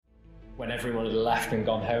when everyone had left and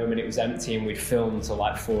gone home and it was empty and we'd filmed till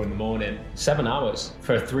like 4 a.m, 7 hours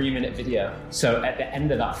for a 3-minute video. So at the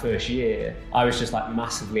end of that first year, I was just like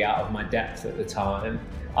massively out of my depth at the time.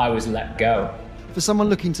 I was let go. For someone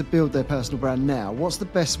looking to build their personal brand now, what's the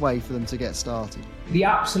best way for them to get started? The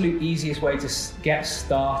absolute easiest way to get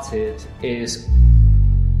started is...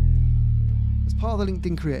 As part of the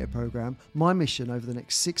LinkedIn Creator Programme, my mission over the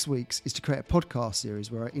next 6 weeks is to create a podcast series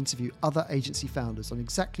where I interview other agency founders on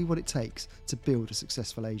exactly what it takes to build a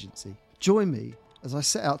successful agency. Join me as I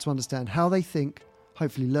set out to understand how they think,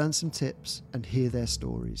 hopefully learn some tips and hear their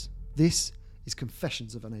stories. This is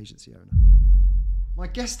Confessions of an Agency Owner. My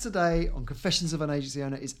guest today on Confessions of an Agency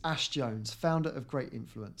Owner is Ash Jones, founder of Great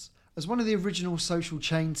Influence. As one of the original Social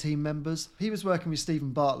Chain team members, he was working with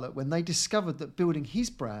Stephen Bartlett when they discovered that building his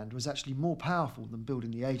brand was actually more powerful than building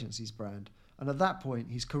the agency's brand. And at that point,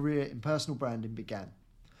 his career in personal branding began.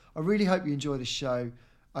 I really hope you enjoy this show.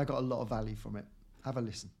 I got a lot of value from it. Have a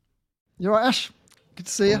listen. You all right, Ash? Good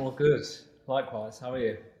to see you. I'm all good. Likewise. How are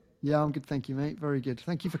you? Yeah, I'm good. Thank you, mate. Very good.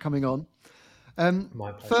 Thank you for coming on.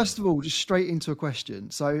 My pleasure. First of all, just straight into a question.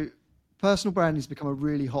 So personal branding has become a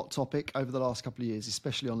really hot topic over the last couple of years,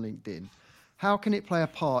 especially on LinkedIn. How can it play a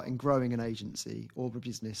part in growing an agency or a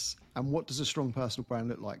business? And what does a strong personal brand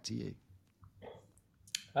look like to you?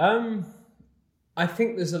 I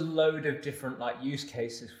think there's a load of different use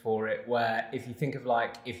cases for it, where if you think of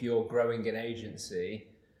if you're growing an agency,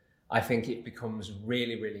 I think it becomes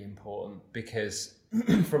really, really important because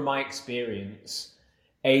from my experience,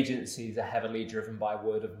 agencies are heavily driven by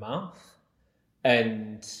word of mouth,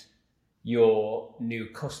 and your new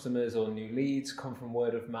customers or new leads come from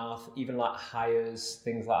word of mouth, even hires,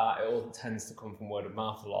 things like that. It all tends to come from word of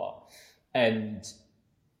mouth a lot. And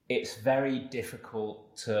it's very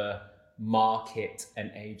difficult to market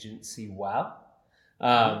an agency well.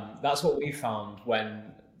 That's what we found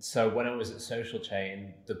when I was at Social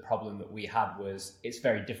Chain, the problem that we had was it's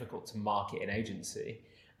very difficult to market an agency.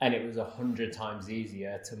 And it was 100 times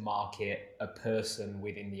easier to market a person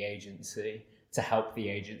within the agency to help the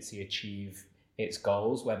agency achieve its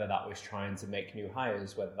goals, whether that was trying to make new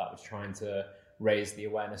hires, whether that was trying to raise the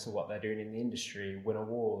awareness of what they're doing in the industry, win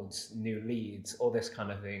awards, new leads, all this kind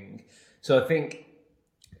of thing. So I think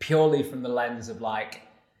purely from the lens of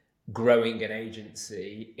growing an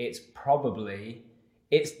agency, it's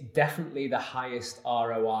definitely the highest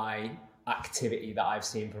ROI activity that I've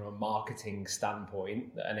seen from a marketing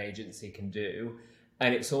standpoint that an agency can do.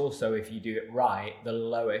 And it's also, if you do it right, the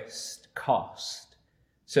lowest cost.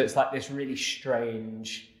 So it's this really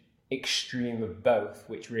strange extreme of both,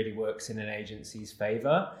 which really works in an agency's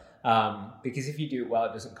favor. Because if you do it well,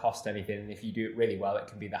 it doesn't cost anything. And if you do it really well, it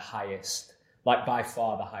can be the highest, by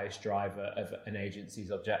far the highest driver of an agency's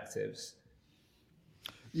objectives.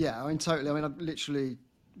 Yeah, totally. I've literally,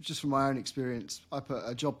 just from my own experience, I put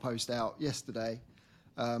a job post out yesterday.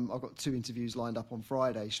 I've got 2 interviews lined up on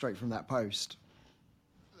Friday, straight from that post.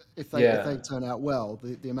 If they turn out well,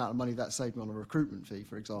 the amount of money that saved me on a recruitment fee,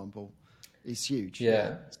 for example, is huge.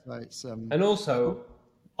 Yeah. So it's, and also,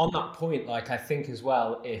 on that point, I think as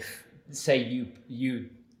well, if say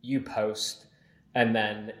you post and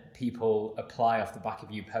then people apply off the back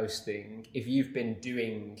of you posting, if you've been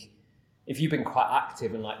quite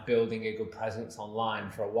active and building a good presence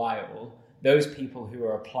online for a while, those people who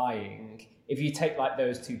are applying, if you take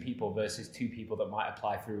those 2 people versus 2 people that might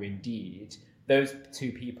apply through Indeed, those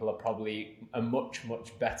 2 people are probably a much,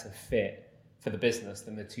 much better fit for the business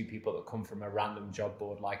than the 2 people that come from a random job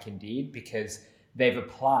board like Indeed, because they've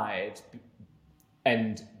applied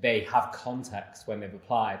and they have context when they've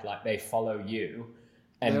applied, they follow you,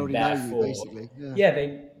 and they already therefore know you, basically.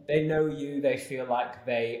 They know you, they feel like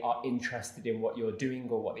they are interested in what you're doing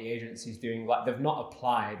or what the agency's doing. They've not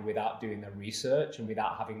applied without doing their research and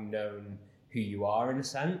without having known who you are, in a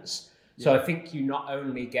sense. Yeah. So I think you not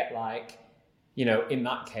only get in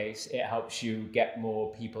that case, it helps you get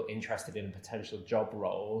more people interested in a potential job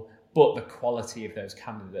role, but the quality of those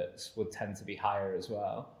candidates would tend to be higher as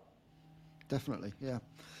well. Definitely, yeah.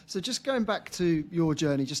 So just going back to your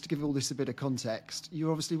journey, just to give all this a bit of context, you're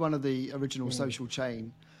obviously one of the original Social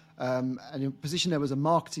Chain, and your position there was a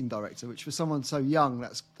marketing director, which for someone so young,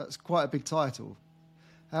 that's quite a big title.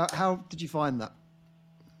 How did you find that?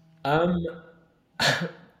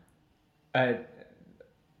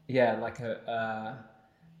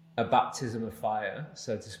 A baptism of fire,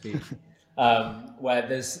 so to speak.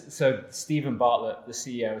 Where Stephen Bartlett, the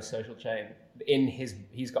CEO of Social Chain,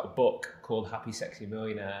 he's got a book called Happy Sexy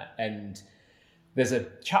Millionaire, and there's a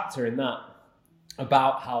chapter in that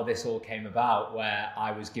about how this all came about, where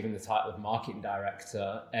I was given the title of marketing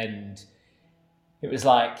director, and it was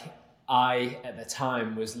I, at the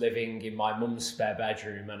time, was living in my mum's spare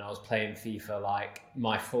bedroom and I was playing FIFA. Like,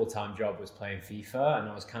 my full-time job was playing FIFA, and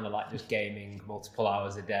I was kind of like just gaming multiple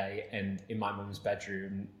hours a day. And in my mum's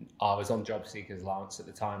bedroom, I was on job seekers allowance at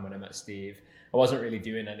the time when I met Steve. I wasn't really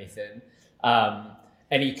doing anything.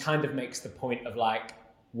 And he kind of makes the point of like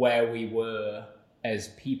where we were as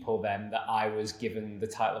people then, that I was given the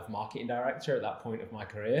title of marketing director at that point of my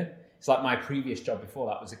career. It's like my previous job before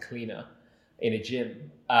that was a cleaner in a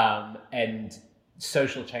gym, and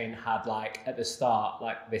Social Chain had like at the start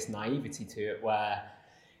like this naivety to it where,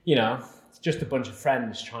 you know, it's just a bunch of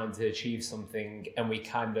friends trying to achieve something, and we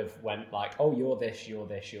kind of went like, oh, you're this, you're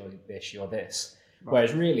this, you're this, you're this. Right.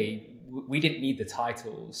 Whereas really we didn't need the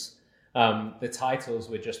titles. The titles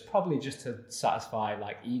were probably just to satisfy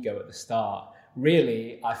like ego at the start.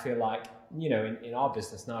 Really, I feel like, you know, in our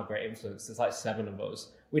business now, Great Influence, there's like 7 of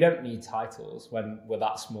us. We don't need titles when we're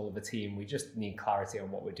that small of a team. We just need clarity on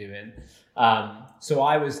what we're doing. So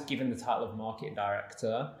I was given the title of marketing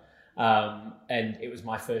director, and it was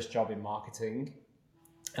my first job in marketing.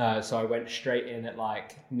 So I went straight in at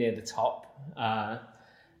like near the top.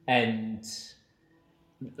 And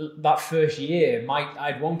that first year,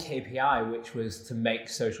 I had one KPI, which was to make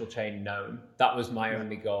Social Chain known. That was my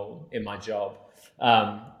only goal in my job.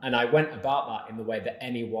 And I went about that in the way that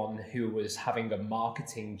anyone who was having a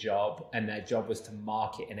marketing job and their job was to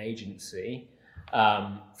market an agency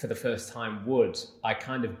for the first time would. I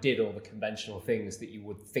kind of did all the conventional things that you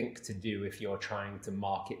would think to do if you're trying to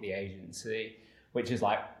market the agency, which is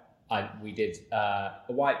like, we did a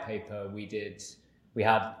white paper, we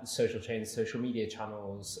had Social Chain's social media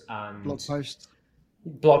channels and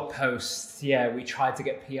blog posts. Yeah, we tried to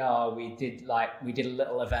get PR. We did a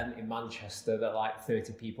little event in Manchester that like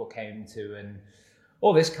 30 people came to, and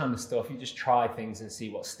all this kind of stuff. You just try things and see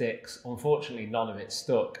what sticks. Unfortunately, none of it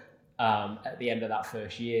stuck at the end of that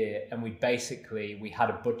first year. And we had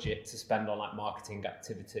a budget to spend on like marketing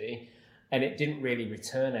activity, and it didn't really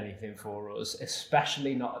return anything for us,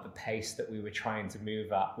 especially not at the pace that we were trying to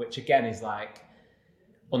move at, which again is like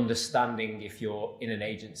understanding if you're in an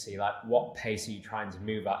agency, like what pace are you trying to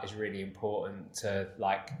move at is really important to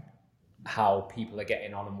like how people are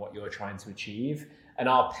getting on and what you're trying to achieve. And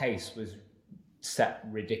our pace was set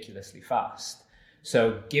ridiculously fast.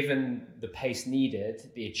 So given the pace needed,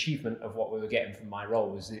 the achievement of what we were getting from my role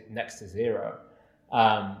was next to zero.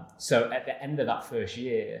 So at the end of that first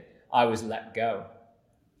year, I was let go.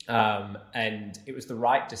 And it was the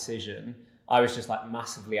right decision. I was just like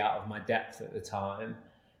massively out of my depth at the time.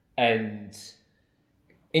 And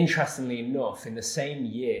interestingly enough, in the same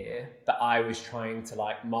year that I was trying to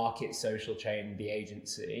like market Social Chain, the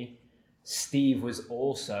agency, Steve was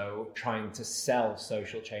also trying to sell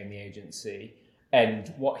Social Chain, the agency.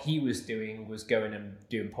 And what he was doing was going and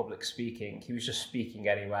doing public speaking. He was just speaking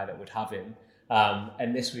anywhere that would have him.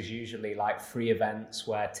 And this was usually like free events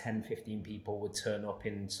where 10, 15 people would turn up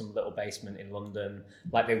in some little basement in London.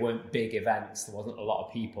 Like they weren't big events. There wasn't a lot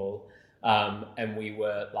of people. And we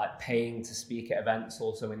were like paying to speak at events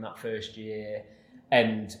also in that first year.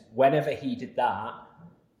 And whenever he did that,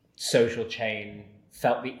 Social Chain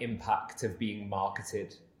felt the impact of being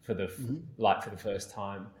marketed for the first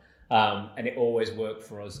time. And it always worked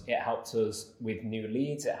for us. It helped us with new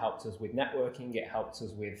leads. It helped us with networking. It helped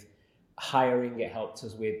us with hiring. It helped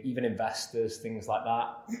us with even investors, things like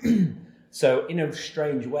that. So in a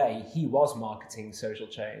strange way, he was marketing Social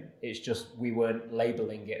Chain. It's just we weren't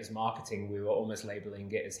labeling it as marketing. We were almost labeling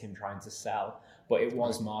it as him trying to sell, but it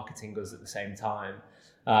was marketing us at the same time.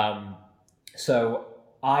 So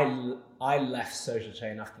I left Social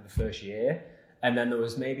Chain after the first year, and then there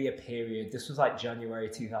was maybe a period, this was like January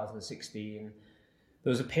 2016, there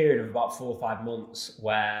was a period of about 4 or 5 months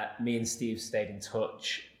where me and Steve stayed in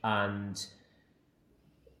touch, and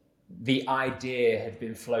the idea had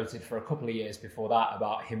been floated for a couple of years before that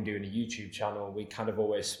about him doing a YouTube channel. We kind of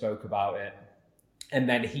always spoke about it. And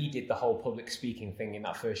then he did the whole public speaking thing in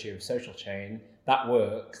that first year of Social Chain. That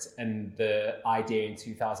worked. And the idea in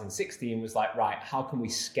 2016 was like, right, how can we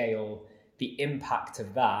scale the impact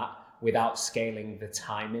of that without scaling the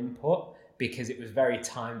time input? Because it was very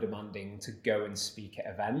time demanding to go and speak at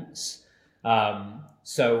events.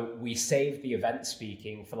 So we saved the event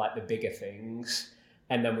speaking for like the bigger things.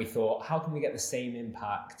 And then we thought, how can we get the same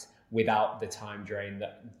impact without the time drain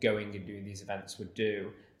that going and doing these events would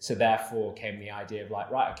do? So therefore came the idea of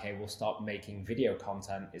like, right, okay, we'll start making video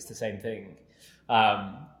content. It's the same thing.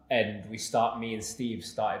 And me and Steve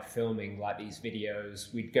started filming like these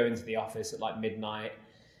videos. We'd go into the office at like midnight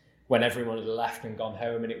when everyone had left and gone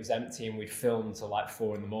home and it was empty, and we'd film till like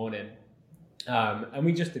 4 a.m. And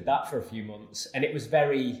we just did that for a few months. And it was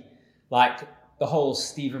very like, the whole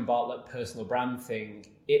Stephen Bartlett personal brand thing,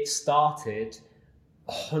 it started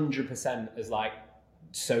 100% as like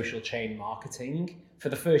social chain marketing. For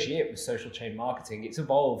the first year, it was social chain marketing. It's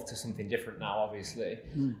evolved to something different now, obviously.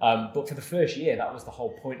 But for the first year, that was the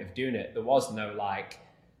whole point of doing it. There was no like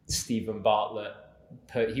Stephen Bartlett.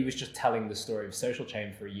 He was just telling the story of social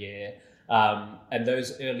chain for a year. And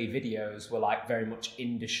those early videos were like very much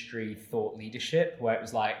industry thought leadership, where it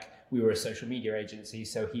was like, we were a social media agency,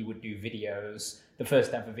 so he would do videos. The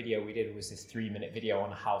first ever video we did was this 3-minute video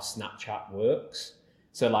on how Snapchat works.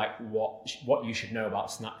 So like what you should know about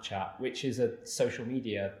Snapchat, which is a social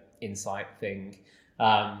media insight thing.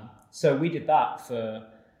 So we did that for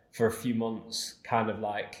a few months, kind of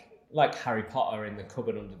like Harry Potter in the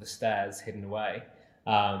cupboard under the stairs, hidden away.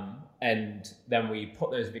 And then we put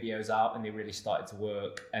those videos out and they really started to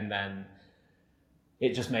work. And then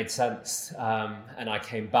it just made sense. And I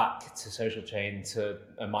came back to Social Chain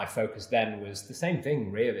and my focus then was the same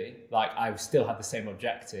thing, really. Like I still had the same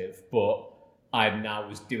objective, but I now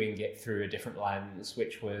was doing it through a different lens,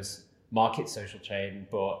 which was market Social Chain,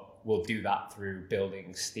 but we'll do that through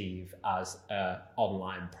building Steve as an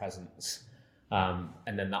online presence.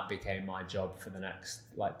 And then that became my job for the next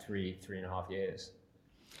like 3.5 years.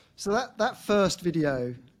 So that first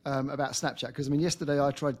video about Snapchat, because I mean, yesterday I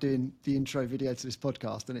tried doing the intro video to this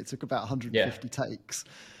podcast and it took about 150 takes.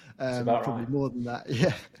 Probably right. More than that.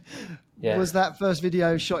 Yeah. Was that first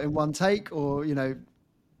video shot in one take, or, you know,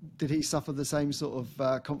 did he suffer the same sort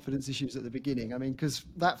of confidence issues at the beginning? I mean, because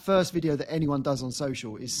that first video that anyone does on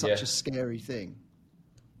social is such a scary thing.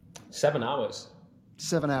 7 hours.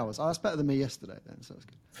 7 hours. Oh, that's better than me yesterday then. So that's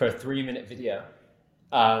good. For a 3-minute video.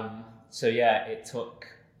 So yeah, it took,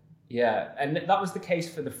 and that was the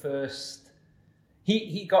case for the first,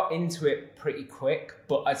 he got into it pretty quick,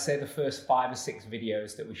 but I'd say the first 5 or 6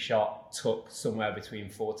 videos that we shot took somewhere between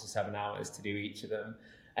 4 to 7 hours to do each of them.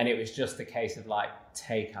 And it was just a case of like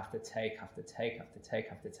take after take after take after take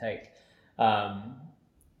after take.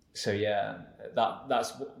 So yeah,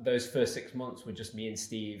 that's those first 6 months were just me and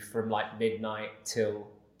Steve from like midnight till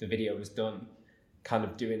the video was done, kind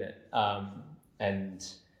of doing it. And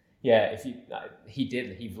yeah,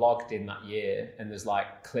 he vlogged in that year, and there's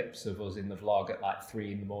like clips of us in the vlog at like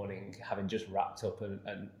 3 a.m, having just wrapped up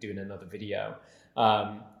and doing another video.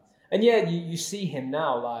 And yeah, you see him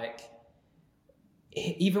now, like,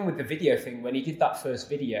 even with the video thing, when he did that first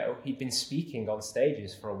video, he'd been speaking on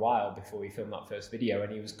stages for a while before he filmed that first video,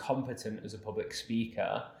 and he was competent as a public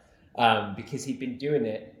speaker because he'd been doing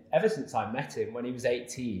it ever since I met him. When he was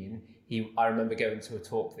 18, I remember going to a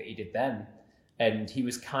talk that he did then, and he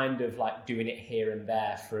was kind of like doing it here and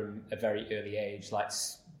there from a very early age, like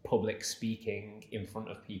public speaking in front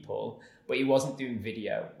of people, but he wasn't doing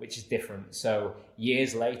video, which is different. So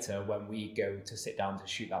years later, when we go to sit down to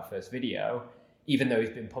shoot that first video, even though he's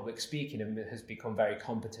been public speaking and has become very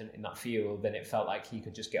competent in that field, then it felt like he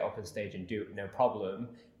could just get up on stage and do it, no problem.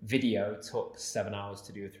 Video took 7 hours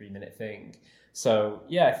to do a 3-minute thing. So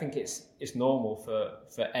yeah, I think it's normal for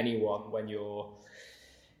anyone when you're,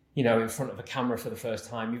 you know, in front of a camera for the first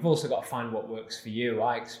time. You've also got to find what works for you.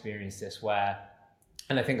 I experienced this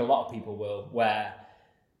and I think a lot of people will, where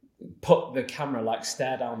put the camera, like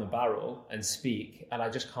stare down the barrel and speak, and I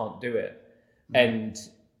just can't do it. And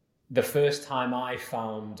the first time I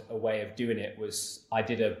found a way of doing it was I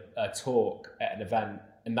did a talk at an event,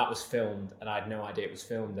 and that was filmed, and I had no idea it was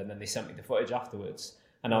filmed, and then they sent me the footage afterwards,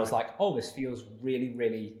 and I was like, oh, this feels really,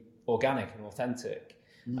 really organic and authentic.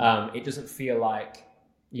 It doesn't feel like,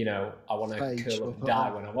 you know, I want to curl up and die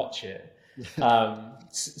when I watch it.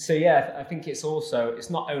 So yeah, I think it's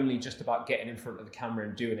not only just about getting in front of the camera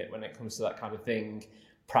and doing it when it comes to that kind of thing.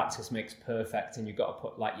 Practice makes perfect, and you've got to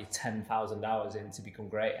put like your 10,000 hours in to become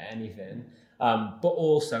great at anything. But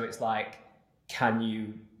also it's like, can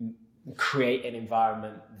you create an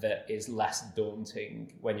environment that is less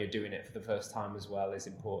daunting when you're doing it for the first time as well is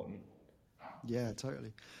important. Yeah,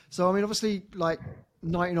 totally. So, I mean, obviously, like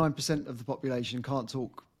 99% of the population can't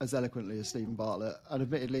talk as eloquently as Stephen Bartlett. And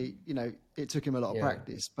admittedly, you know, it took him a lot of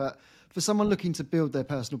practice. But for someone looking to build their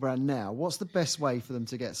personal brand now, what's the best way for them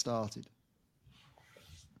to get started?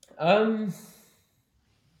 I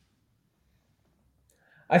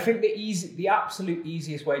think the absolute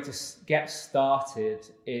easiest way to get started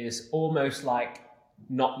is almost like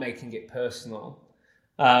not making it personal,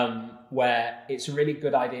 where it's a really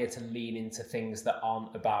good idea to lean into things that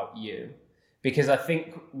aren't about you. Because I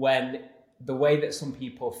think when the way that some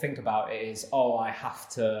people think about it is, oh, I have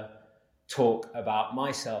to talk about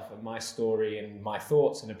myself and my story and my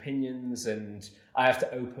thoughts and opinions, and I have to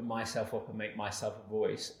open myself up and make myself a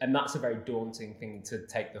voice. And that's a very daunting thing to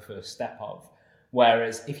take the first step of.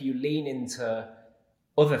 Whereas if you lean into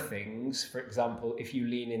other things, for example, if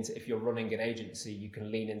you're running an agency, you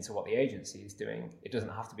can lean into what the agency is doing. It doesn't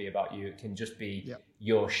have to be about you. It can just be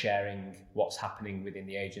you're sharing what's happening within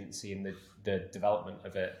the agency and the development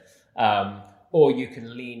of it. Or you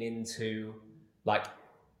can lean into like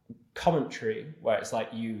commentary, where it's like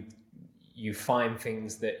you find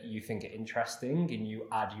things that you think are interesting and you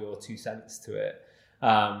add your 2 cents to it.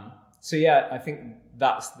 So yeah, I think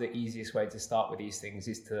that's the easiest way to start with these things,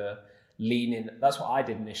 is to lean in. That's what I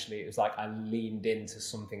did initially. It was like I leaned into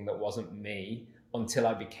something that wasn't me until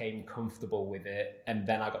I became comfortable with it. And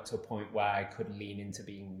then I got to a point where I could lean into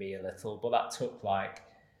being me a little, but that took like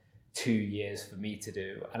 2 years for me to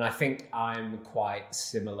do. And I think I'm quite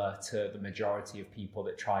similar to the majority of people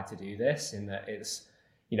that try to do this, in that it's,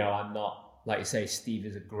 I'm not, like you say, Steve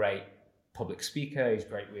is a great public speaker. He's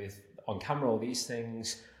great with on camera, all these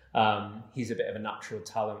things. He's a bit of a natural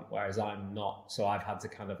talent, whereas I'm not. So I've had to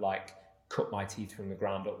kind of like cut my teeth from the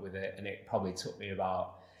ground up with it. And it probably took me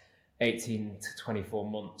about 18 to 24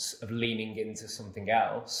 months of leaning into something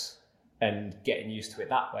else and getting used to it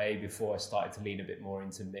that way before I started to lean a bit more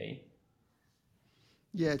into me.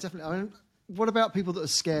 Yeah, definitely. I mean, what about people that are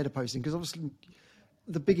scared of posting? Because obviously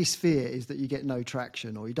the biggest fear is that you get no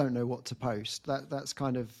traction or you don't know what to post. That's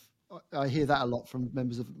kind of, I hear that a lot from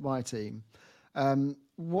members of my team.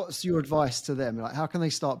 What's your advice to them? Like, how can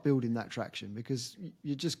they start building that traction? Because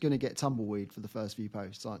you're just going to get tumbleweed for the first few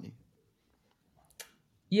posts, aren't you?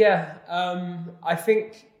 Yeah, I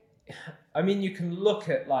think, you can look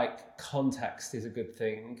at like context is a good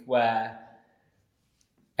thing, where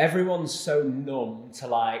everyone's so numb to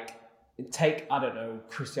like, take, I don't know,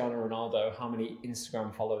 Cristiano Ronaldo, how many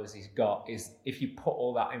Instagram followers he's got, is if you put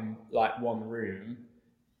all that in like one room,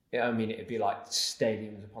 it'd be like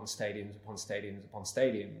stadiums upon stadiums upon stadiums upon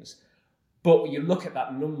stadiums. But you look at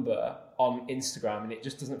that number on Instagram and it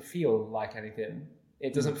just doesn't feel like anything.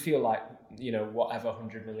 It doesn't feel like, whatever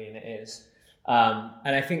 100 million it is.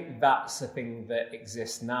 And I think that's the thing that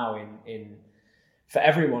exists now in for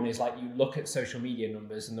everyone, is like you look at social media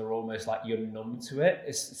numbers and they're almost like you're numb to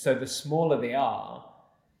it. So the smaller they are,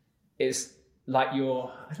 it's like you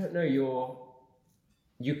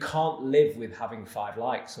can't live with having 5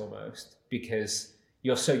 likes almost, because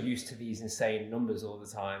you're so used to these insane numbers all the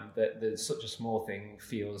time that there's such a small thing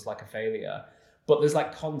feels like a failure. But there's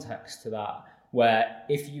like context to that, where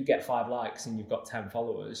if you get 5 likes and you've got 10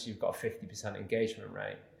 followers, you've got a 50% engagement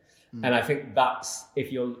rate. And I think that's, if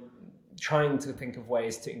you're trying to think of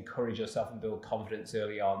ways to encourage yourself and build confidence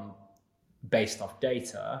early on based off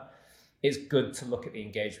data, it's good to look at the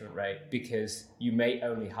engagement rate, because you may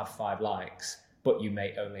only have 5 likes, but you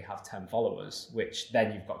may only have 10 followers, which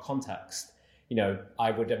then you've got context.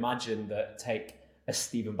 I would imagine that, take a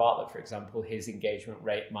Stephen Bartlett, for example, his engagement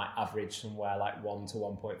rate might average somewhere like 1 to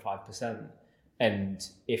 1.5%. And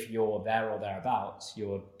if you're there or thereabouts,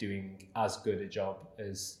 you're doing as good a job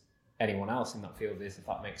as anyone else in that field is, if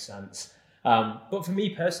that makes sense. But for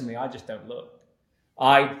me personally, I just don't look.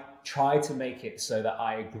 I try to make it so that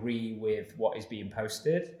I agree with what is being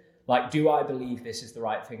posted. Like, do I believe this is the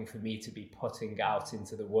right thing for me to be putting out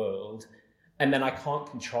into the world? And then I can't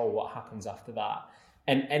control what happens after that.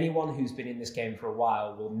 And anyone who's been in this game for a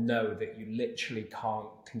while will know that you literally can't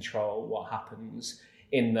control what happens,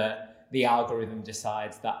 in that the algorithm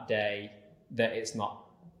decides that day that it's not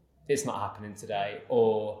happening today,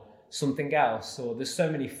 or something else, or there's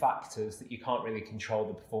so many factors that you can't really control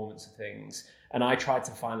the performance of things. And I try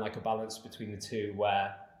to find like a balance between the two,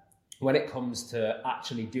 where when it comes to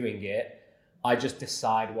actually doing it, I just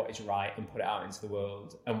decide what is right and put it out into the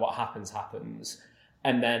world, and what happens.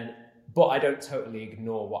 But I don't totally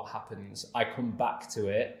ignore what happens. I come back to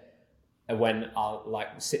it when I'll like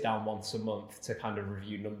sit down once a month to kind of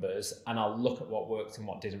review numbers, and I'll look at what worked and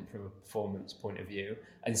what didn't from a performance point of view,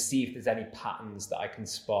 and see if there's any patterns that I can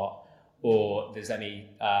spot, or there's any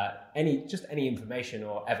information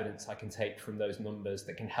or evidence I can take from those numbers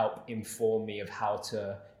that can help inform me of how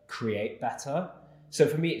to create better. So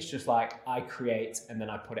for me, it's just like I create and then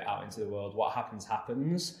I put it out into the world. What happens.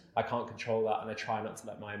 I can't control that, and I try not to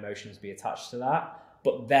let my emotions be attached to that.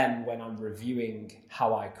 But then when I'm reviewing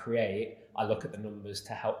how I create, I look at the numbers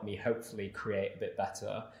to help me hopefully create a bit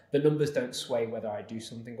better. The numbers don't sway whether I do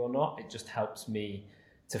something or not. It just helps me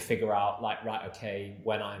to figure out like, right, okay,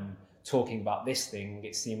 when I'm talking about this thing,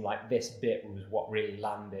 it seemed like this bit was what really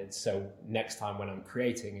landed. So next time when I'm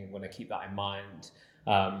creating, I'm going to keep that in mind.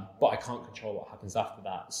 But I can't control what happens after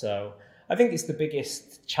that. So I think it's the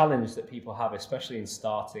biggest challenge that people have, especially in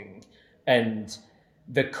starting. And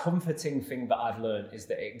the comforting thing that I've learned is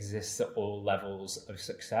that it exists at all levels of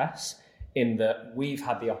success. in that we've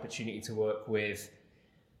had the opportunity to work with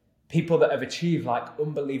people that have achieved like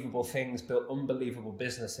unbelievable things, built unbelievable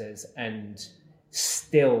businesses, and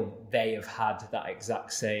still they have had that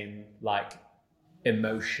exact same like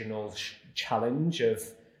emotional challenge of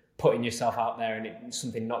putting yourself out there and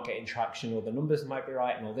something not getting traction, or the numbers might be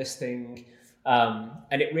right and all this thing.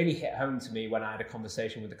 And it really hit home to me when I had a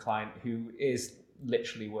conversation with a client who is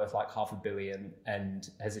literally worth like $500 million and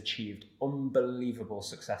has achieved unbelievable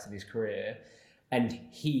success in his career. And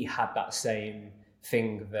he had that same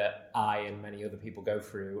thing that I and many other people go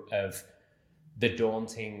through, of the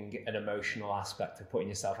daunting and emotional aspect of putting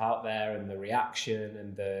yourself out there and the reaction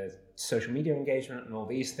and the social media engagement and all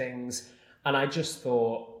these things. And I just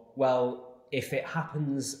thought, well, if it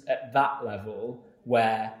happens at that level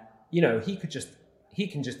where, you know, he can just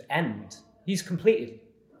end, he's completed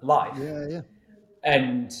life. Yeah.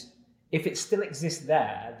 And if it still exists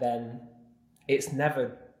there, then it's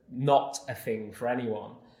never not a thing for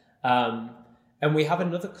anyone. And we have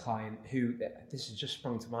another client who, this has just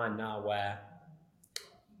sprung to mind now, where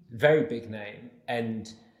very big name,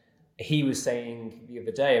 and he was saying the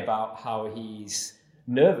other day about how he's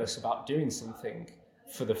nervous about doing something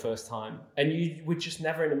for the first time. And you would just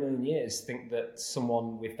never in a million years think that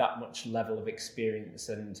someone with that much level of experience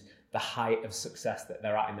and the height of success that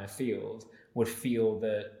they're at in their field would feel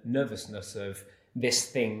the nervousness of this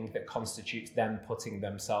thing that constitutes them putting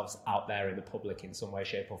themselves out there in the public in some way,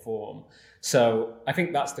 shape or form. So I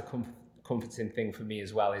think that's the comforting thing for me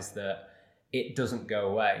as well, is that it doesn't go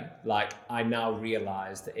away. Like, I now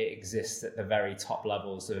realize that it exists at the very top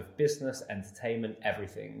levels of business, entertainment,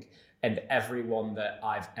 everything. And everyone that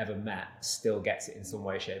I've ever met still gets it in some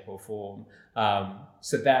way, shape or form.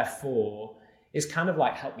 So therefore, it's kind of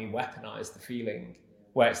like helped me weaponize the feeling,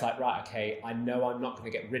 where it's like, right, okay, I know I'm not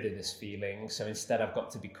going to get rid of this feeling. So instead I've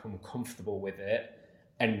got to become comfortable with it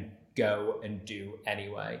and go and do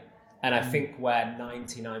anyway. And I think where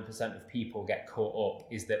 99% of people get caught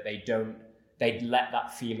up is that they let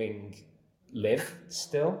that feeling live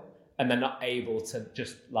still, and they're not able to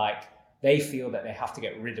just like, they feel that they have to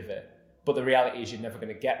get rid of it. But the reality is you're never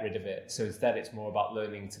going to get rid of it. So instead it's more about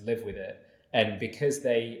learning to live with it. And because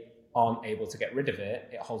they aren't able to get rid of it,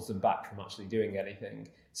 it holds them back from actually doing anything.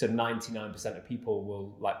 So 99% of people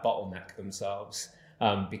will like bottleneck themselves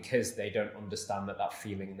because they don't understand that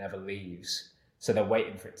feeling never leaves. So they're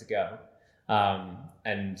waiting for it to go.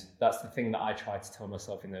 And that's the thing that I try to tell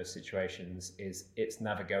myself in those situations, is it's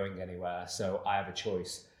never going anywhere. So I have a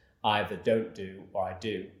choice. I either don't do or I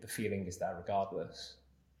do. The feeling is there regardless.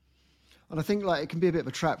 And I think like it can be a bit of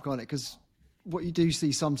a trap, can't it? Because what you do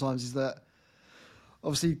see sometimes is that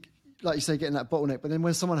obviously, like you say, getting that bottleneck, but then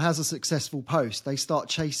when someone has a successful post, they start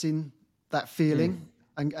chasing that feeling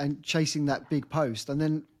and chasing that big post. And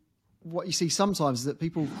then what you see sometimes is that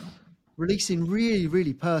people releasing really,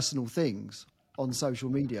 really personal things on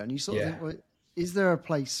social media. And you sort of think, well, is there a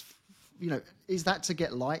place, is that to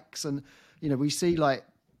get likes? And, we see like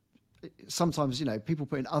sometimes, people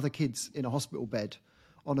putting other kids in a hospital bed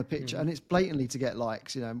on a picture and it's blatantly to get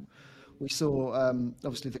likes. We saw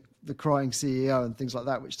obviously the crying CEO and things like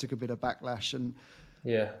that, which took a bit of backlash. And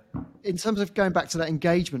in terms of going back to that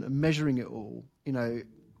engagement and measuring it all,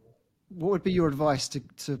 what would be your advice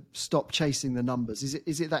to stop chasing the numbers?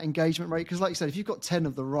 Is it that engagement rate? Because like you said, if you've got 10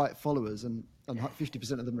 of the right followers and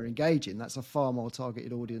 50% of them are engaging, that's a far more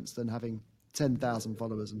targeted audience than having 10,000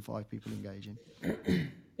 followers and 5 people engaging.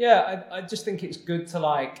 Yeah, I just think it's good to,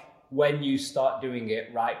 like, when you start doing it,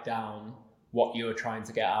 write down what you're trying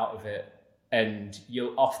to get out of it. And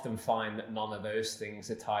you'll often find that none of those things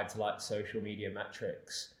are tied to like social media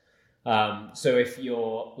metrics. So if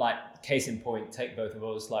you're like, case in point, take both of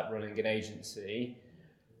us like running an agency,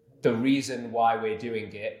 the reason why we're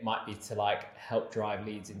doing it might be to like help drive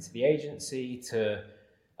leads into the agency, to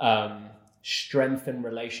strengthen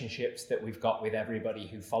relationships that we've got with everybody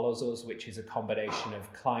who follows us, which is a combination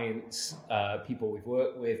of clients, people we've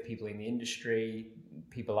worked with, people in the industry,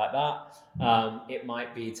 people like that. It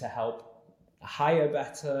might be to help hire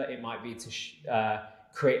better. It might be to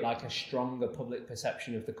create like a stronger public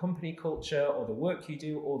perception of the company culture or the work you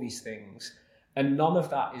do, all these things. And none of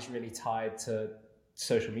that is really tied to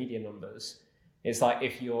social media numbers. It's like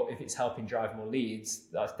if it's helping drive more leads,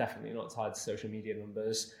 that's definitely not tied to social media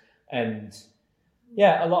numbers. And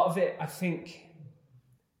yeah, a lot of it, I think,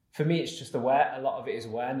 for me, it's just a lot of it is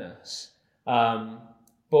awareness.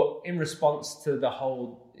 But in response to the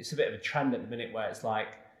whole, it's a bit of a trend at the minute where it's like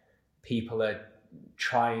people are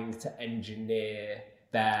trying to engineer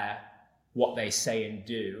what they say and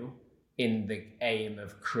do in the aim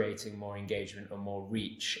of creating more engagement or more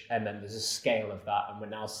reach. And then there's a scale of that. And we're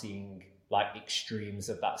now seeing like extremes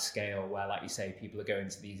of that scale where, like you say, people are going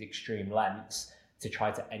to these extreme lengths to try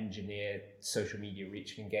to engineer social media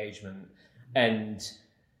reach and engagement. And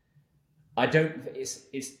I don't, it's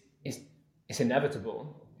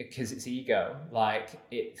inevitable because it's ego. Like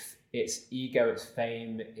it's ego, it's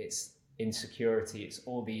fame, it's insecurity, it's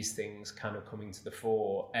all these things kind of coming to the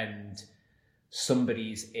fore, and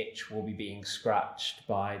somebody's itch will be being scratched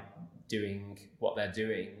by doing what they're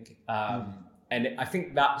doing. And I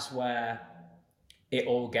think that's where it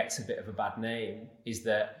all gets a bit of a bad name, is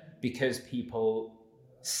that because people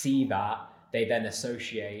see that, they then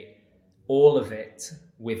associate all of it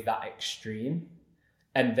with that extreme,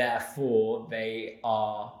 and therefore they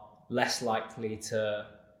are less likely to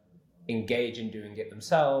engage in doing it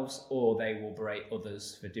themselves, or they will berate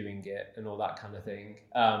others for doing it and all that kind of thing.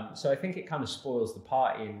 So I think it kind of spoils the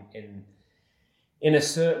party in a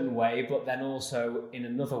certain way, but then also in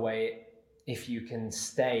another way, if you can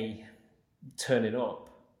stay turning up,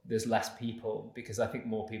 there's less people, because I think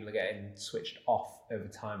more people are getting switched off over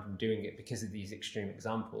time from doing it because of these extreme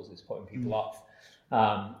examples. It's putting people off.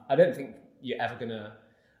 I don't think you're ever going to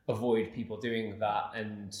avoid people doing that.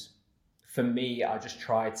 And for me, I just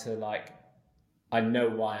try to I know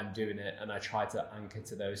why I'm doing it, and I try to anchor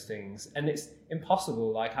to those things. And it's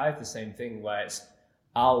impossible. Like, I have the same thing where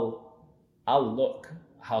I'll look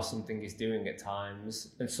how something is doing at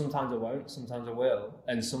times, and sometimes I won't, sometimes I will.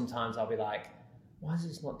 And sometimes I'll be like, why is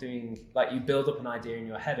this not doing, like, you build up an idea in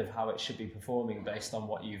your head of how it should be performing based on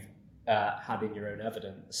what you've had in your own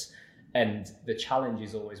evidence. And the challenge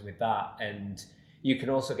is always with that. And you can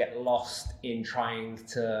also get lost in trying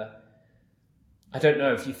to, I don't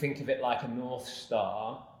know, if you think of it like a North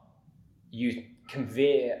Star, you can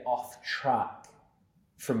veer off track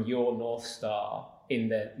from your North Star in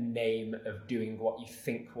the name of doing what you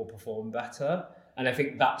think will perform better. And I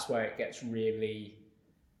think that's where it gets really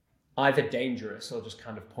either dangerous or just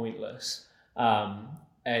kind of pointless.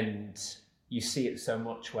 And you see it so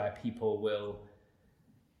much where people will,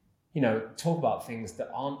 talk about things that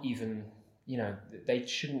aren't even, they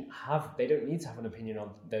don't need to have an opinion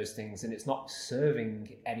on those things, and it's not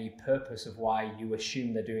serving any purpose of why you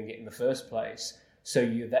assume they're doing it in the first place. So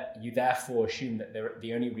you therefore assume that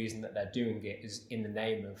the only reason that they're doing it is in the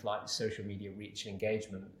name of like social media reach and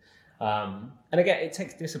engagement. And again, it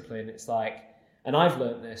takes discipline. It's like, and I've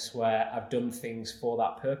learned this where I've done things for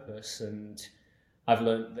that purpose, and I've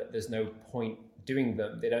learned that there's no point doing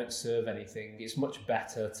them. They don't serve anything. It's much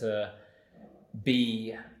better to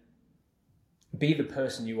be the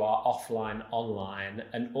person you are offline, online,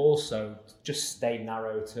 and also just stay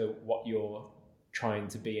narrow to what you're trying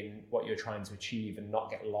to be and what you're trying to achieve, and not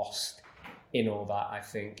get lost in all that, I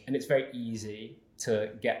think. And it's very easy to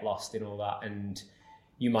get lost in all that, and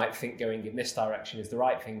you might think going in this direction is the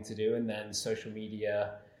right thing to do, and then social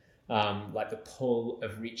media, like the pull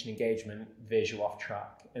of reach and engagement, veers you off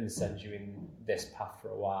track and sends you in this path for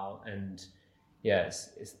a while. And yeah,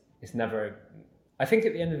 it's never. I think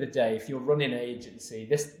at the end of the day, if you're running an agency,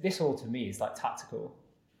 this all to me is like tactical.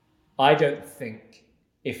 I don't think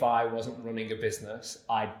if I wasn't running a business,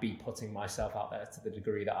 I'd be putting myself out there to the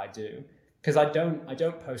degree that I do, because I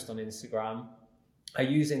don't post on Instagram. I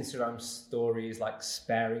use Instagram stories like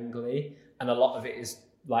sparingly, and a lot of it is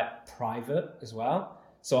like private as well.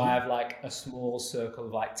 So I have like a small circle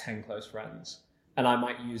of like 10 close friends, and I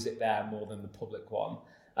might use it there more than the public one.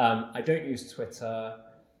 I don't use Twitter.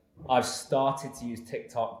 I've started to use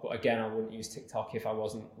TikTok, but again, I wouldn't use TikTok if I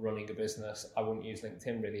wasn't running a business. I wouldn't use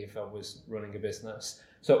LinkedIn really if I was running a business.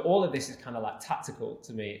 So all of this is kind of like tactical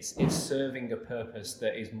to me. It's serving a purpose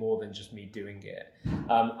that is more than just me doing it.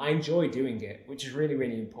 I enjoy doing it, which is really,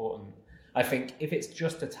 really important. I think if it's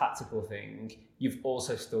just a tactical thing, you've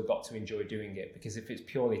also still got to enjoy doing it, because if it's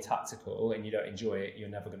purely tactical and you don't enjoy it, you're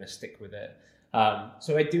never going to stick with it.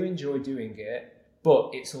 So I do enjoy doing it,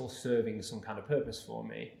 but it's all serving some kind of purpose for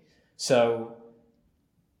me. So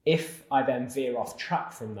if I then veer off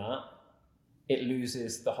track from that, it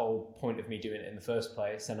loses the whole point of me doing it in the first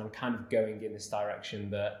place. And I'm kind of going in this direction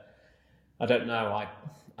that, I don't know,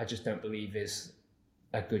 I just don't believe is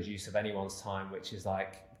a good use of anyone's time, which is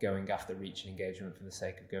like going after reach and engagement for the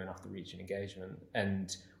sake of going after reach and engagement.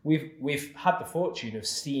 And we've had the fortune of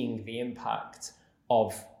seeing the impact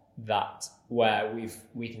of that, where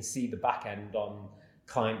we can see the back end on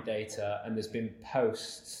client data, and there's been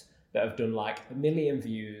posts that have done like 1 million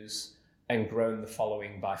views and grown the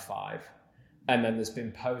following by 5. And then there's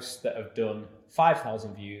been posts that have done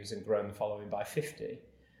 5,000 views and grown the following by 50.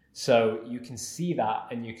 So you can see that,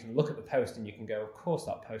 and you can look at the post and you can go, of course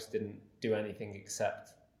that post didn't do anything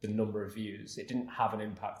except the number of views. It didn't have an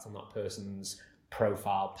impact on that person's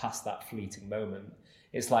profile past that fleeting moment.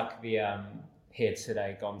 It's like the here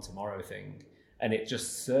today, gone tomorrow thing. And it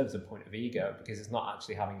just serves a point of ego because it's not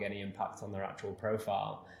actually having any impact on their actual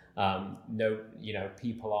profile.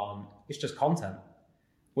 People aren't, it's just content,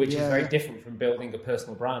 which is very different from building a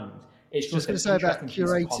personal brand. It's just going to say about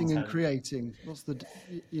curating and creating. What's the,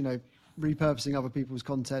 repurposing other people's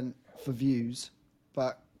content for views,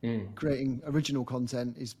 but creating original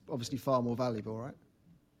content is obviously far more valuable, right?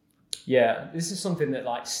 Yeah, this is something that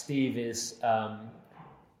like Steve is,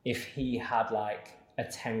 if he had like a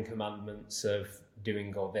 10 commandments of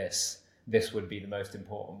doing all this would be the most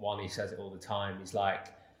important one. He says it all the time. He's like,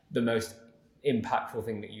 the most impactful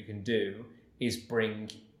thing that you can do is bring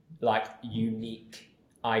like unique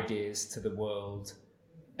ideas to the world.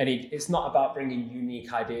 And it's not about bringing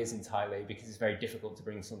unique ideas entirely, because it's very difficult to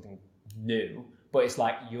bring something new, but it's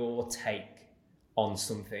like your take on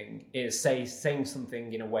something, is saying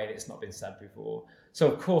something in a way that's not been said before. So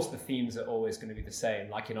of course the themes are always going to be the same.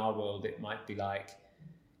 Like in our world, it might be like,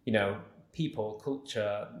 people,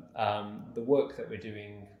 culture, the work that we're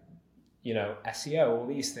doing, SEO, all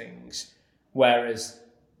these things. Whereas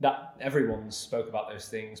that everyone spoke about those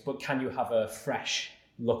things, but can you have a fresh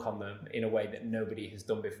look on them in a way that nobody has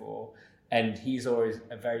done before? And he's always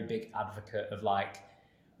a very big advocate of like,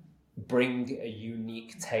 bring a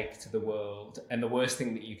unique take to the world. And the worst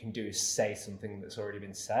thing that you can do is say something that's already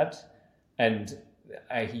been said. And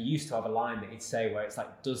he used to have a line that he'd say where it's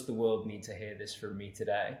like, does the world need to hear this from me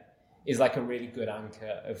today? Is like a really good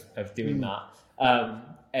anchor of doing that.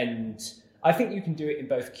 And I think you can do it in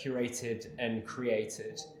both curated and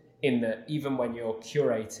created, in that even when you're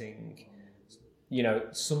curating,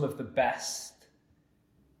 some of the best,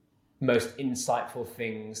 most insightful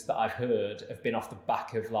things that I've heard have been off the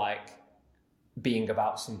back of like being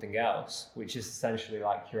about something else, which is essentially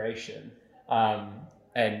like curation.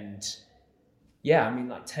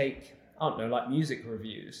 Take, I don't know, like music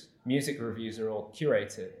reviews. Music reviews are all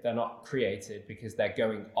curated. They're not created because they're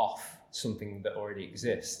going off something that already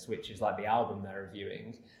exists, which is like the album they're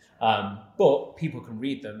reviewing. But people can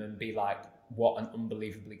read them and be like, what an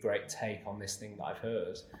unbelievably great take on this thing that I've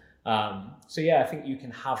heard. I think you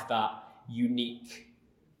can have that unique,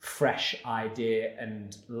 fresh idea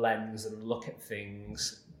and lens and look at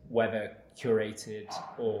things, whether curated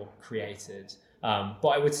or created. But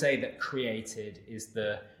I would say that created is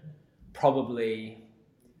probably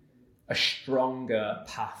a stronger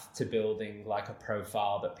path to building like a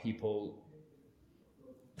profile that people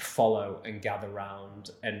follow and gather around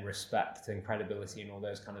and respect and credibility and all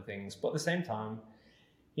those kind of things. But at the same time,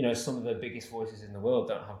 some of the biggest voices in the world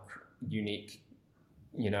don't have unique,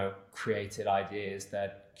 created ideas.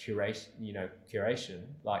 They're curation.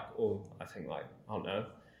 Like, I don't know,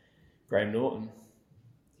 Graham Norton.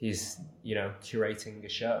 He's, curating a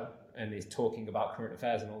show and he's talking about current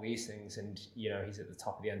affairs and all these things. And, he's at the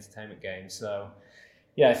top of the entertainment game. So,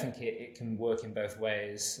 yeah, I think it can work in both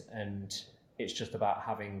ways. And it's just about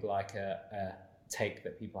having like a take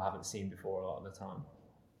that people haven't seen before a lot of the time.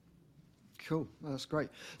 Cool. That's great.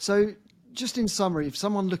 So just in summary, if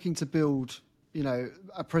someone looking to build,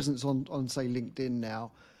 a presence on say LinkedIn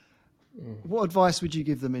now, what advice would you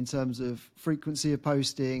give them in terms of frequency of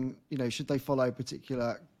posting? Should they follow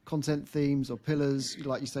particular content themes or pillars?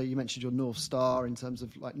 Like you say, you mentioned your North Star in terms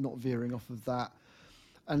of like not veering off of that.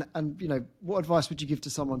 And what advice would you give to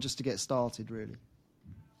someone just to get started, really?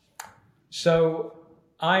 So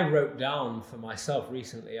I wrote down for myself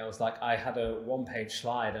recently, I was like, I had a 1-page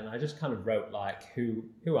slide and I just kind of wrote like, who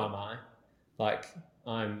am I? Like,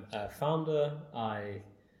 I'm a founder, I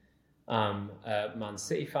am a Man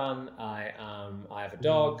City fan, I have a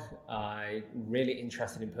dog, I'm really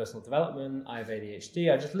interested in personal development, I have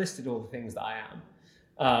ADHD. I just listed all the things that I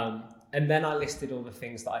am. And then I listed all the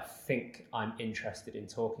things that I think I'm interested in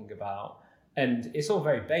talking about. And it's all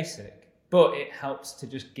very basic, but it helps to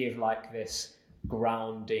just give like this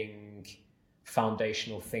grounding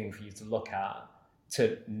foundational thing for you to look at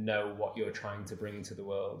to know what you're trying to bring to the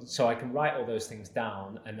world. So I can write all those things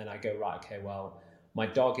down and then I go, right, okay, well, my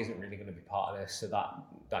dog isn't really going to be part of this, so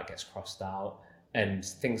that gets crossed out and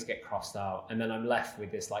things get crossed out. And then I'm left with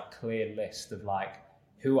this like clear list of like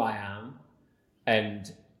who I am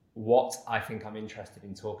and what I think I'm interested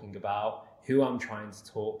in talking about, who I'm trying to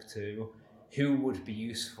talk to, who would be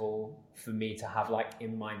useful for me to have like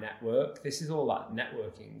in my network. This is all like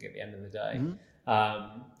networking at the end of the day.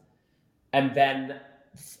 And then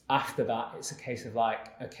after that, it's a case of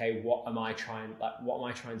like, okay, what am I trying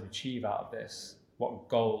to achieve out of this? What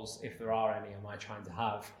goals, if there are any, am I trying to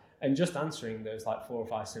have? And just answering those like 4 or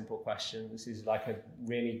 5 simple questions is like a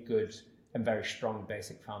really good and very strong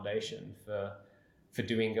basic foundation for for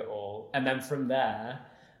doing it all. And then from there,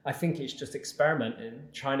 I think it's just experimenting,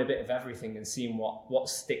 trying a bit of everything and seeing what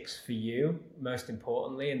sticks for you, most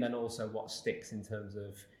importantly, and then also what sticks in terms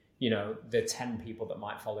of, the 10 people that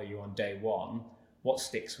might follow you on day one, what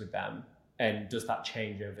sticks with them. And does that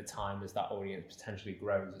change over time as that audience potentially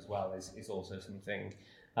grows as well is also something.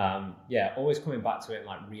 Always coming back to it and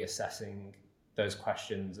like reassessing those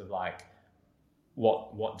questions of like,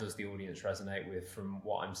 what does the audience resonate with from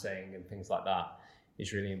what I'm saying and things like that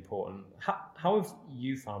is really important. How have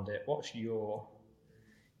you found it?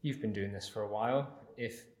 You've been doing this for a while.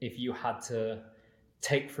 If you had to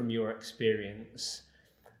take from your experience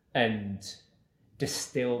and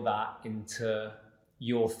distill that into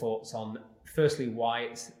your thoughts on, firstly,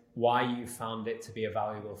 why you found it to be a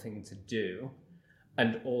valuable thing to do,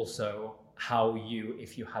 and also how you,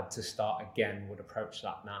 if you had to start again, would approach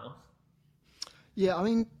that now. Yeah, I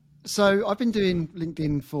mean, so I've been doing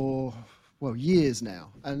LinkedIn for, years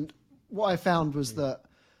now. And what I found was that,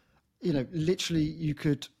 literally you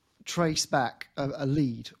could trace back a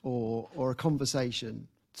lead or a conversation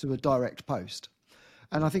to a direct post.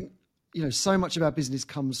 And I think, so much of our business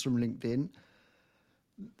comes from LinkedIn.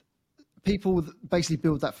 People basically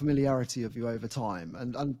build that familiarity of you over time.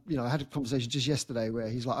 And I had a conversation just yesterday where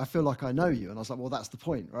he's like, I feel like I know you. And I was like, well, that's the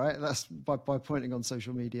point, right? That's by pointing on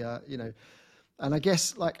social media, And I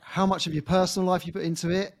guess like how much of your personal life you put into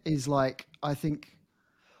it is like, I think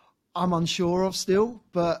I'm unsure of still,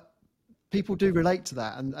 but people do relate to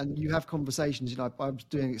that. And you have conversations, I was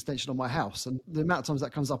doing an extension on my house, and the amount of times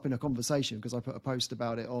that comes up in a conversation because I put a post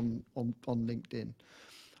about it on LinkedIn.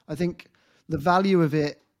 I think the value of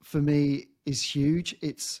it for me is huge.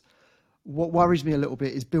 It's what worries me a little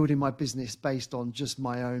bit is building my business based on just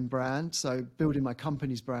my own brand. So building my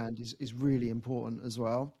company's brand is really important as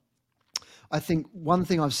well. I think one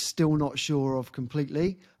thing I'm still not sure of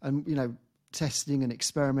completely, and testing and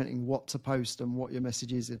experimenting what to post and what your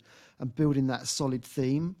message is, and building that solid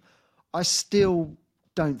theme. I still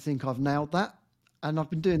don't think I've nailed that, and I've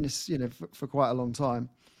been doing this, for quite a long time.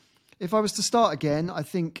 If I was to start again, I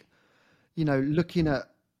think, looking at,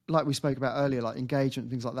 like we spoke about earlier, like engagement,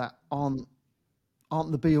 things like that, aren't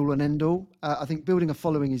the be all and end all. I think building a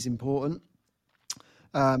following is important.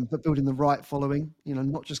 But building the right following,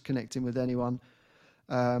 not just connecting with anyone.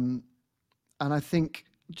 And I think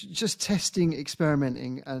just testing,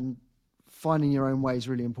 experimenting and finding your own way is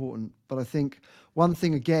really important. But I think one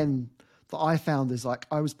thing, again, that I found is like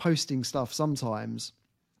I was posting stuff sometimes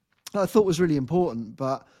that I thought was really important,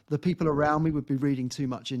 but the people around me would be reading too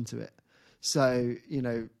much into it. So,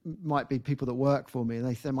 might be people that work for me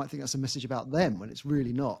and they might think that's a message about them when it's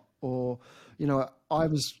really not. Or, I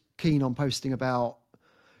was keen on posting about,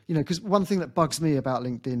 because one thing that bugs me about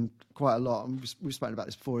LinkedIn quite a lot, and we've spoken about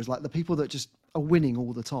this before, is like the people that just are winning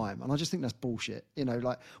all the time. And I just think that's bullshit.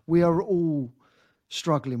 Like we are all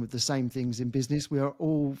struggling with the same things in business. We are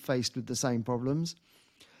all faced with the same problems.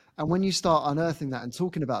 And when you start unearthing that and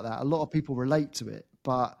talking about that, a lot of people relate to it,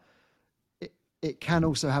 but it can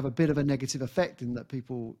also have a bit of a negative effect in that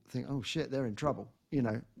people think, oh shit, they're in trouble,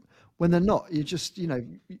 when they're not. You just,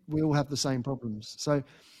 we all have the same problems. So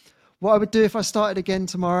what I would do if I started again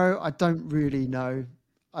tomorrow, I don't really know.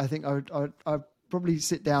 I think I'd probably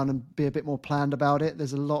sit down and be a bit more planned about it.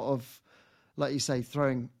 There's a lot of, like you say,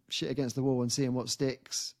 throwing shit against the wall and seeing what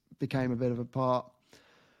sticks became a bit of a part.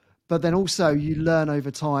 But then also you learn over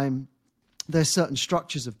time, there's certain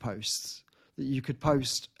structures of posts that you could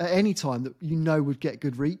post at any time that would get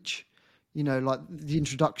good reach. Like the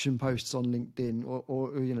introduction posts on LinkedIn or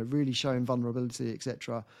really showing vulnerability,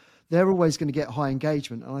 etc. They're always going to get high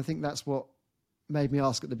engagement. And I think that's what made me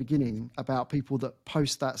ask at the beginning about people that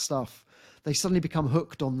post that stuff. They suddenly become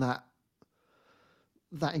hooked on that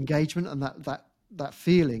engagement and that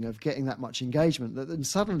feeling of getting that much engagement. Then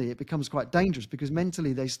suddenly it becomes quite dangerous because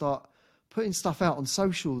mentally they start putting stuff out on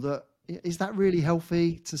social that, is that really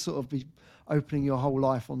healthy to sort of be opening your whole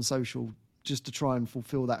life on social just to try and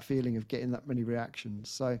fulfill that feeling of getting that many reactions?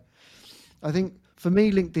 So I think for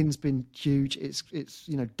me, LinkedIn's been huge. It's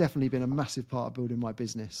definitely been a massive part of building my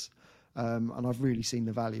business, and I've really seen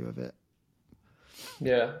the value of it.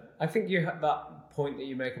 Yeah, I think you have that point that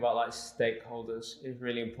you make about like stakeholders is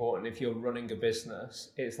really important. If you're running a business,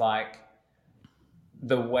 it's like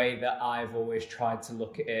the way that I've always tried to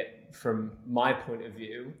look at it from my point of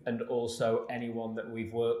view, and also anyone that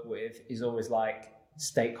we've worked with, is always like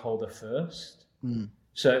stakeholder first.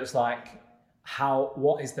 So it's like,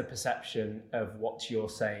 what is the perception of what you're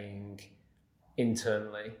saying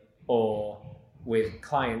internally or with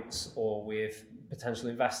clients or with potential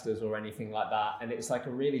investors or anything like that? And it's like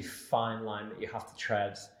a really fine line that you have to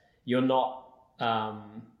tread. You're not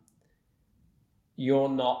you're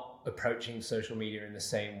not approaching social media in the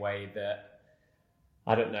same way that,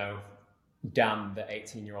 I don't know, Dan, the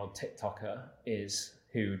 18-year-old TikToker is,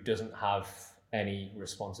 who doesn't have any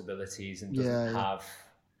responsibilities and doesn't have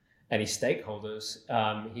any stakeholders.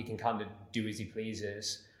 He can kind of do as he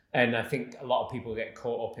pleases. And I think a lot of people get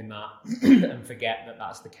caught up in that and forget that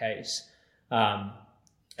that's the case. And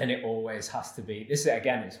it always has to be, this is,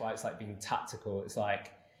 again, it's why it's like being tactical. It's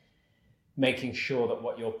like making sure that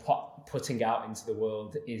what you're putting out into the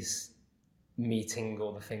world is meeting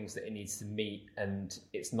all the things that it needs to meet. And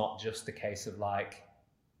it's not just a case of like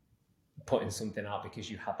putting something out because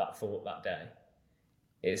you had that thought that day.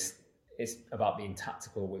 It's about being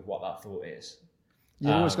tactical with what that thought is.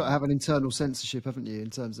 You've always got to have an internal censorship, haven't you, in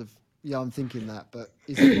terms of, I'm thinking that, but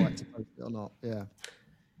is it right to post it or not?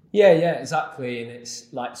 Yeah, exactly. And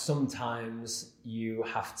it's like sometimes you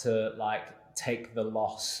have to like take the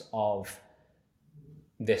loss of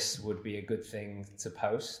this would be a good thing to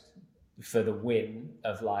post for the win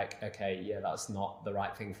of like, okay, yeah, that's not the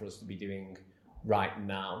right thing for us to be doing right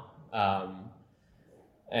now.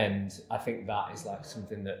 And I think that is like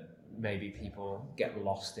something that maybe people get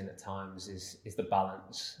lost in at times is the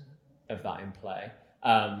balance of that in play.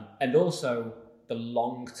 And also the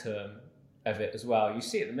long term of it as well. You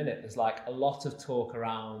see at the minute, there's like a lot of talk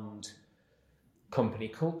around company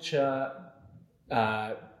culture,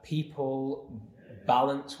 people,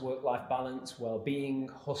 balance, work-life balance, well-being,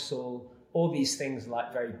 hustle, all these things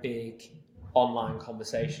like very big online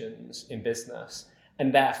conversations in business.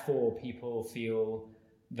 And therefore people feel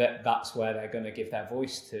that that's where they're going to give their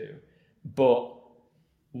voice to. But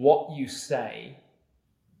what you say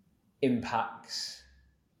impacts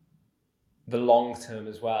the long term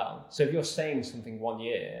as well. So if you're saying something 1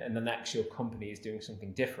 year and the next your company is doing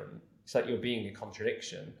something different, it's like you're being a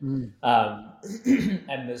contradiction.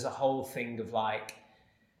 And there's a whole thing of like,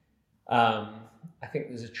 I think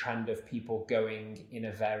there's a trend of people going in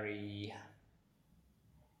a very,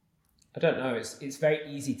 I don't know, it's very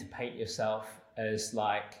easy to paint yourself as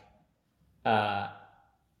like a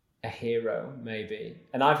hero maybe.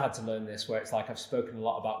 And I've had to learn this where it's like I've spoken a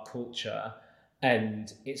lot about culture,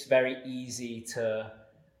 and it's very easy to,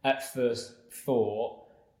 at first thought,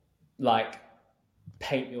 like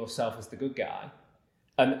paint yourself as the good guy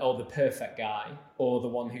or the perfect guy or the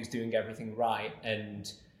one who's doing everything right.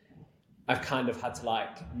 And I've kind of had to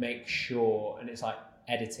like make sure, and it's like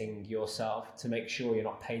editing yourself to make sure you're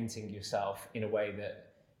not painting yourself in a way that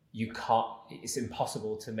you can't, it's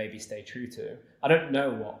impossible to maybe stay true to. I don't know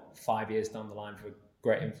what 5 years down the line for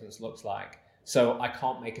great influence looks like. So I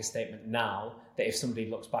can't make a statement now that if somebody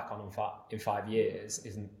looks back on in 5 years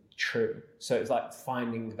isn't true. So it's like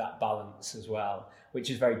finding that balance as well,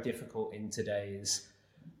 which is very difficult in today's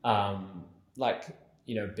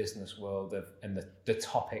business world and the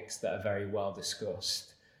topics that are very well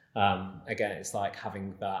discussed. Again, it's like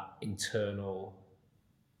having that internal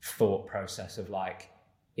thought process of like,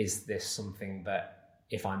 is this something that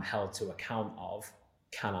if I'm held to account of,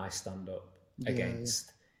 can I stand up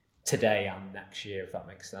against today and next year, if that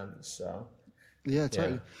makes sense? So yeah,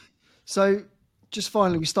 totally. So just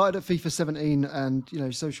finally, we started at FIFA 17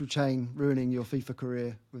 and, Social Chain ruining your FIFA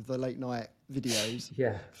career with the late night videos.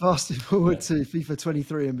 Fast forward to FIFA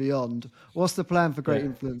 23 and beyond. What's the plan for Great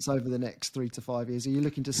Influence over the next 3 to 5 years? Are you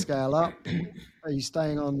looking to scale up? Are you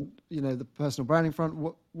staying on, the personal branding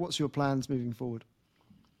front? What's your plans moving forward?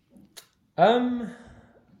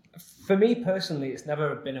 For me personally, it's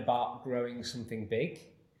never been about growing something big.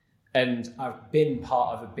 And I've been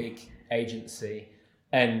part of a big agency,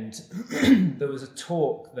 and there was a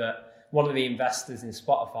talk that one of the investors in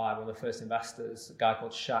Spotify, one of the first investors, a guy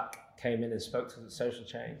called Shaq, came in and spoke to the Social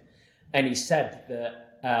Chain. And he said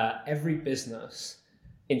that every business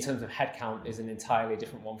in terms of headcount is an entirely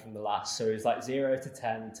different one from the last. So it's like 0 to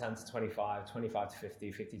 10, 10 to 25, 25 to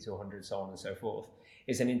 50, 50 to 100, so on and so forth.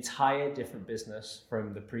 It's an entire different business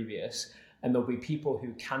from the previous. And there'll be people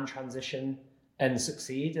who can transition and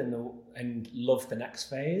succeed and love the next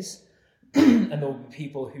phase. And there'll be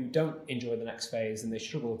people who don't enjoy the next phase and they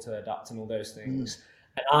struggle to adapt and all those things.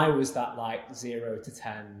 And I was that like 0 to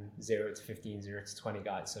 10, 0 to 15, 0 to 20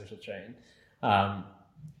 guy at Social Chain.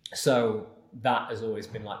 So that has always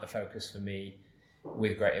been like the focus for me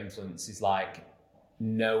with Great Influence, is like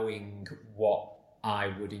knowing what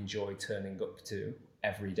I would enjoy turning up to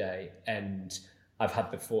every day. And I've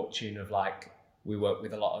had the fortune of like, we work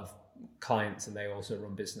with a lot of clients and they also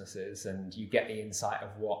run businesses, and you get the insight of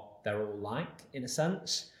what they're all like in a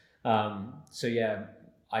sense. So yeah,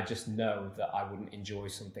 I just know that I wouldn't enjoy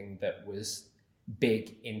something that was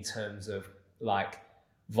big in terms of like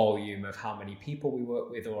volume of how many people we work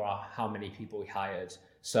with or how many people we hired.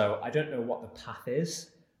 So I don't know what the path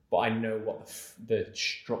is, but I know what the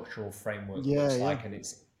structural framework looks like, and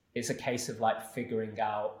it's a case of like figuring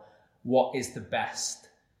out what is the best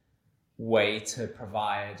way to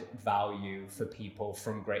provide value for people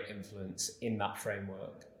from great influence in that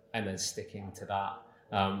framework, and then sticking to that,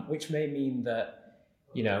 which may mean that,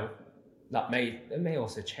 you know, it may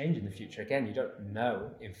also change in the future. Again, you don't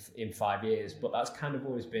know if in 5 years, but that's kind of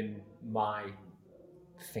always been my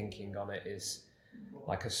thinking on it, is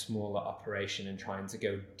like a smaller operation and trying to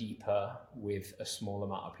go deeper with a small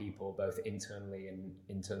amount of people, both internally and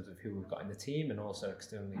in terms of who we've got in the team, and also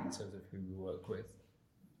externally in terms of who we work with.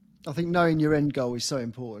 I think knowing your end goal is so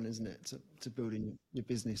important, isn't it, to building your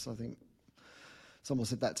business. I think someone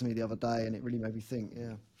said that to me the other day, and it really made me think.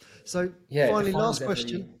 Yeah. So finally, last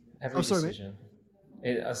question. Every decision.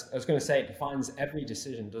 I was going to say, it defines every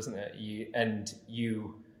decision, doesn't it?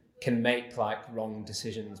 You can make like wrong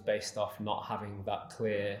decisions based off not having that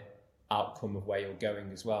clear outcome of where you're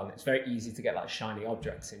going as well. And it's very easy to get that shiny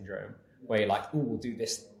object syndrome, where you're like, oh, we'll do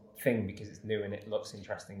this thing because it's new and it looks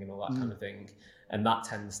interesting and all that kind of thing. And that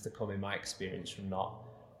tends to come, in my experience, from not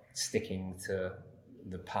sticking to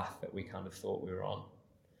the path that we kind of thought we were on.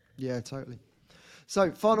 Yeah, totally.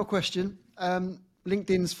 So final question.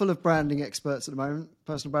 LinkedIn's full of branding experts at the moment,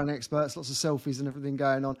 personal branding experts, lots of selfies and everything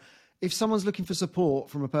going on. If someone's looking for support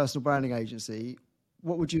from a personal branding agency,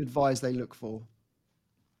 what would you advise they look for?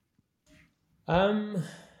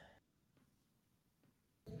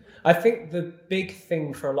 I think the big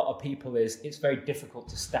thing for a lot of people is it's very difficult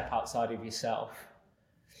to step outside of yourself.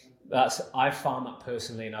 I've found that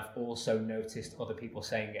personally, and I've also noticed other people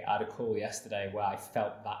saying it. I had a call yesterday where I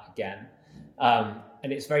felt that again.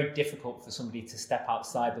 And it's very difficult for somebody to step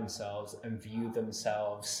outside themselves and view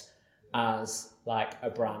themselves as like a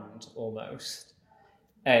brand almost.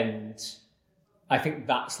 And I think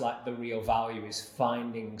that's like the real value, is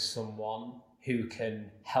finding someone who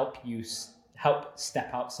can help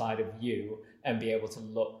step outside of you and be able to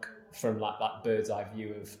look from like that bird's eye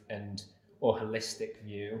view or holistic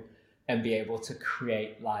view, and be able to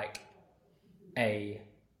create like a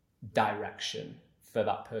direction for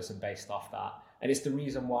that person based off that. And it's the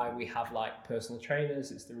reason why we have like personal trainers,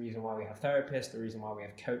 it's the reason why we have therapists, the reason why we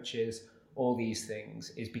have coaches, all these things,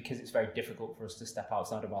 is because it's very difficult for us to step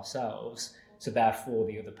outside of ourselves. So therefore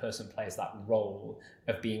the other person plays that role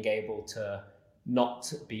of being able to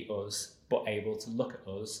not be us, but able to look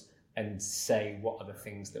at us and say what are the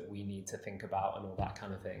things that we need to think about and all that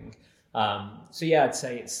kind of thing. So yeah, I'd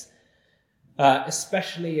say it's,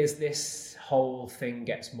 especially as this whole thing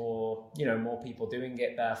gets more people doing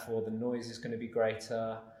it, therefore the noise is going to be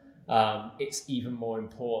greater. It's even more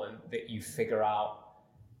important that you figure out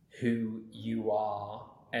who you are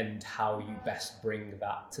and how you best bring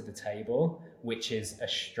that to the table, which is a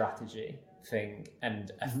strategy thing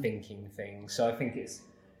and a thinking thing. So I think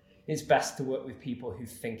it's best to work with people who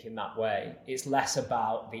think in that way. It's less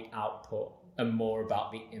about the output and more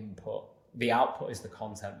about the input. The output is the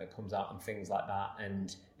content that comes out and things like that,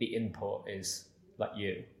 and the input is like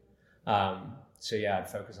you. So yeah, I'd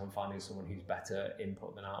focus on finding someone who's better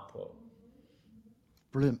input than output.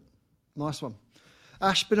 Brilliant. Nice one.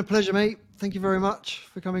 Ash, been a pleasure, mate. Thank you very much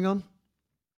for coming on.